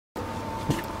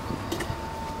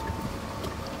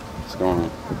What's going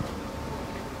on?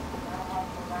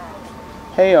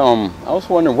 Hey, I was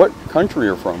wondering what country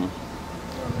you're from.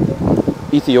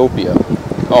 Ethiopia.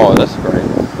 Oh, that's great.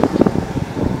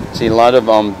 See, a lot of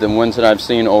the ones that I've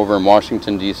seen over in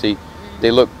Washington, D.C.,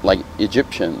 they look like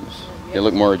Egyptians. They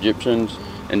look more Egyptians.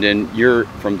 And then you're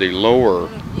from the lower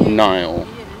Nile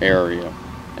area.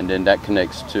 And then that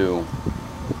connects to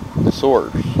the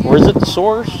source. Or is it the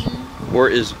source? Or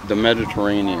is the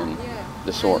Mediterranean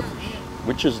the source?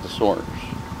 Which is the source?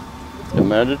 The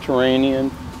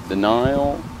Mediterranean, the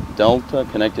Nile Delta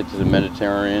connected to the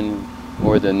Mediterranean,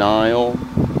 or the Nile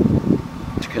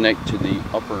to connect to the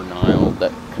upper Nile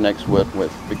that connects with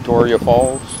Victoria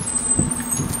Falls?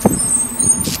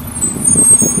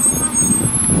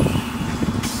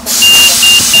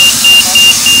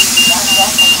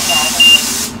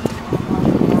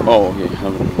 Oh, okay.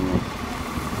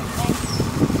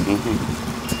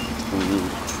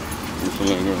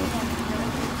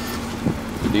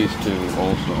 These two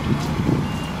also.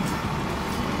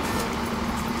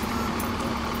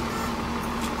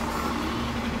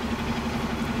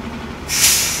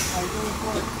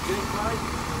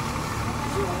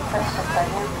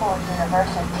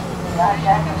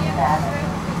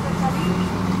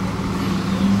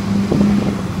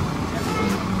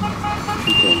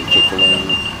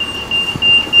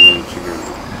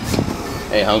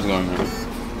 Hey, how's it going, man?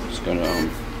 Just gonna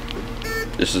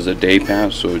this is a day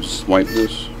pass, so just swipe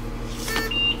this.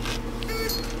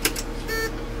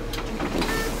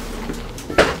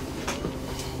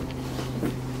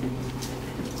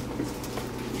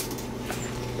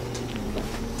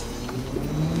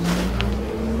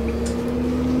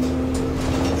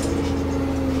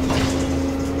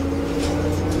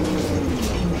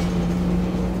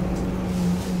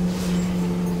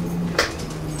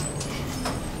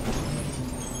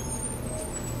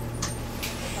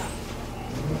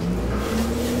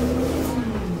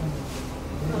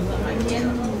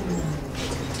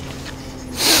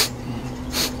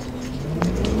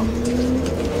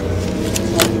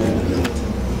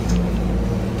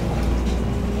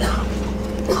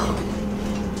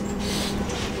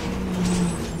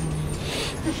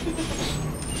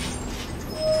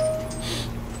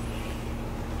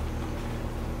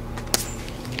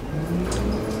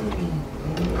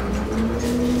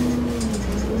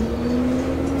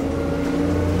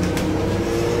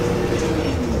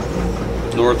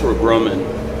 Northrop Grumman,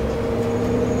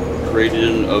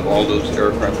 created of all those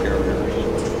aircraft carriers.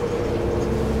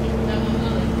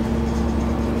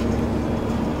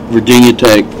 Virginia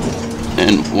Tech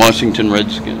and Washington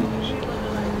Redskins.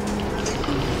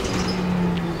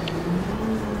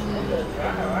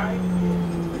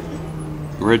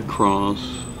 Red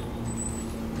Cross.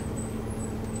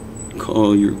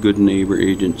 Call your good neighbor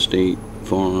agent, State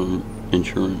Farm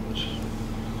Insurance.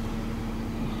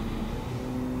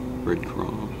 Red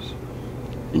Cross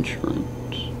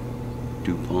Insurance,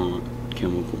 DuPont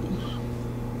Chemicals,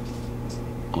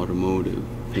 Automotive,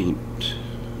 Paint,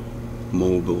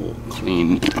 Mobile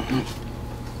Clean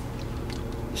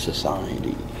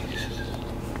Societies,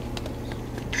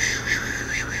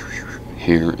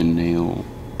 Hair and Nail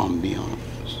Ambiance.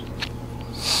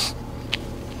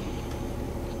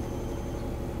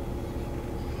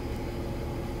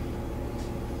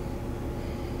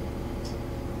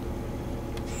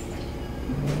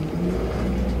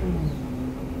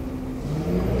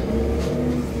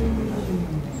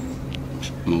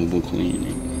 Mobile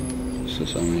Cleaning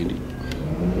Society.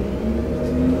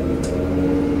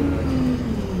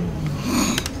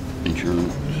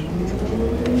 Insurance.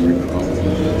 Red Cross.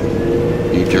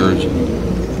 New Jersey.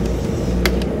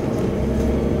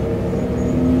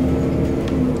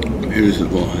 Here's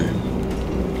why.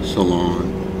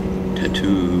 Salon.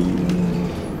 Tattoo.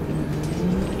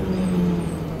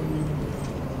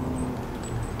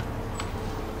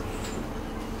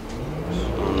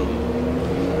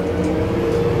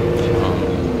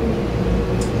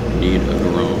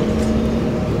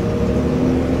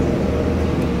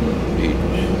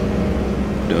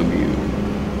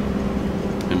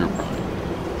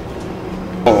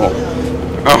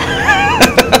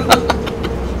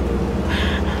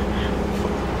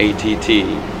 ATT,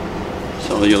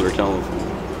 cellular telephone,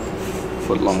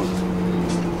 Foot Locker.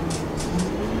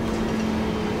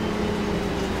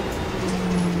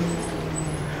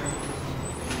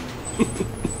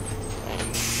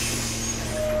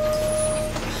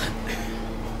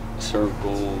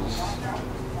 Circles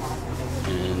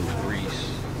and grease.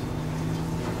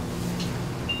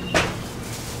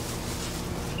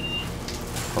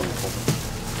 Purple.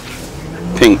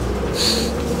 Pink.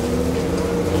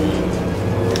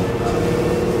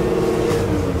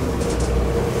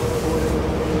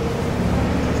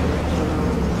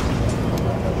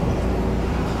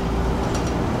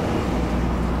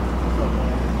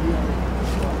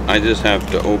 I just have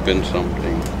to open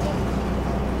something.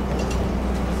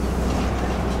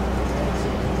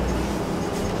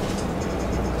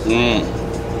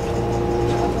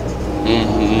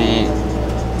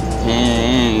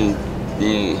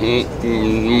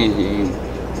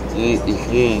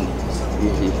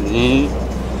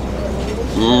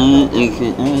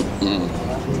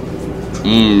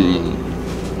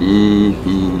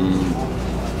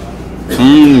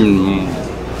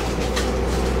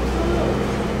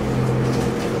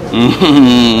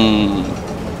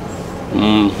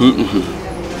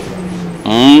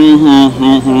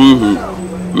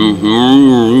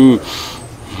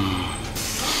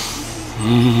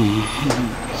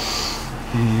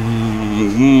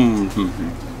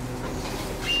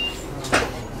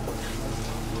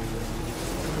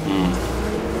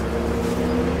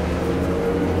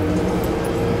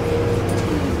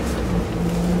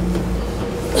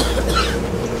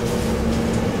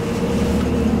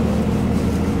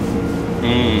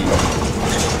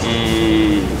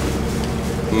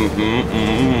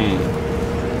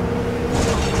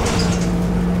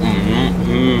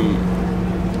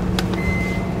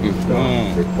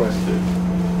 Requested.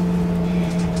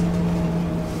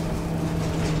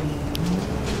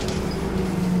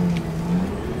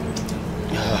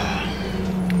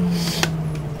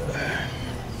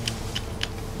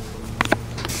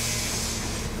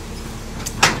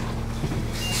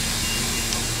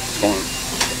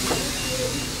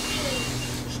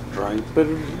 Stripe it.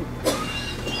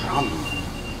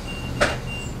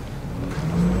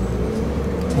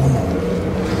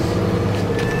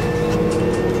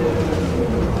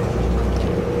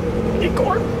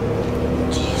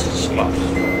 Jesus loves.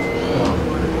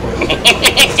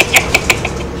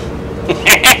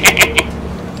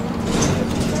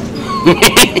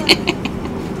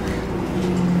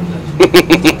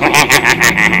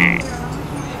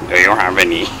 Do you have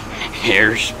any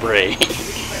hairspray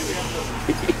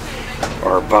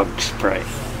or bug spray?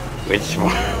 Which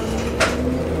one?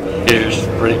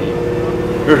 Hairspray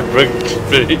or bug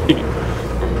spray?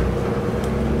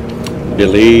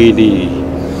 Blvd.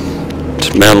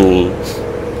 Smell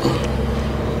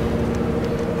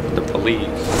the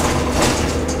police.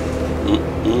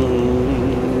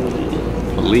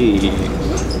 Police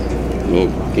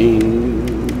looking.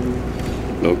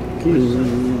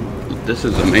 This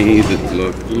is amazing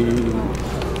looking.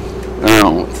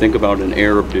 Now think about an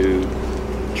Arab dude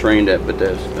trained at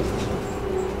Bethesda,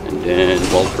 and then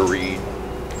Walter Reed.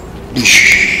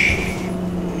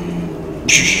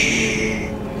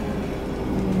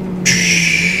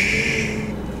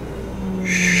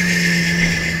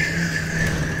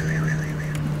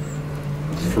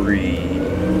 Free.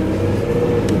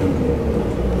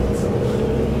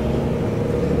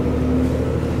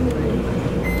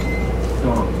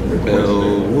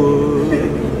 Bellwood.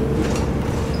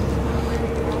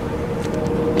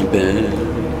 Bed.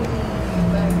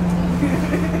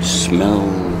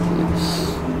 Smells.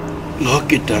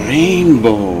 Look at the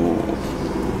rainbow.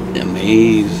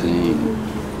 Amazing.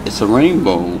 It's a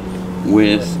rainbow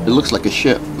with, it looks like a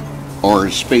ship or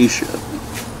a spaceship.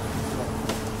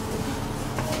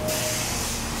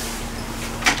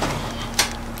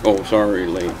 Oh, sorry,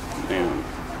 late. Man,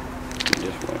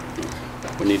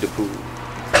 we need to poop.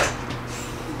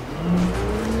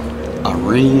 A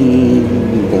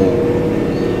rainbow.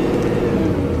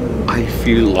 I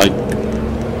feel like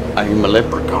I'm a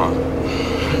leprechaun.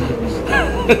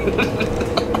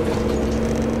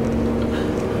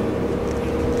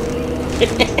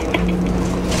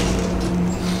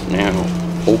 Now,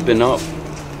 open up.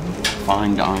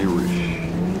 Find Irish.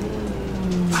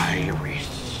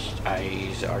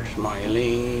 Eyes are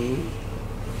smiling.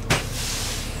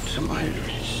 Some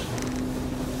Irish.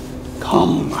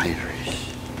 Come,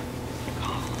 Irish.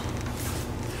 Come.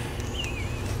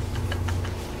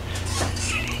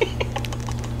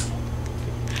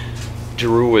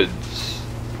 Druids.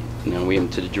 Now we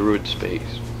into the Druid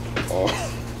space. Oh.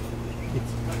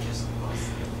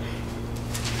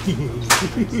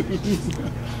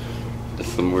 That's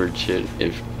some weird shit.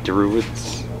 If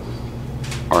Druids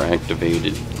are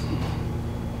activated,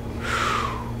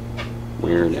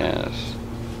 weird ass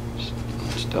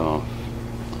stuff.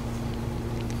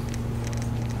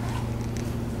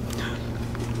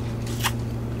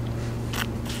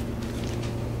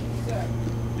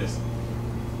 Yes.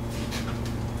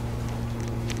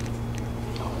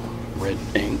 Red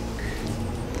ink.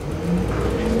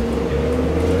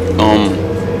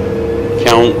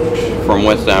 Count from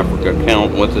West Africa.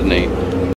 Count, what's his name?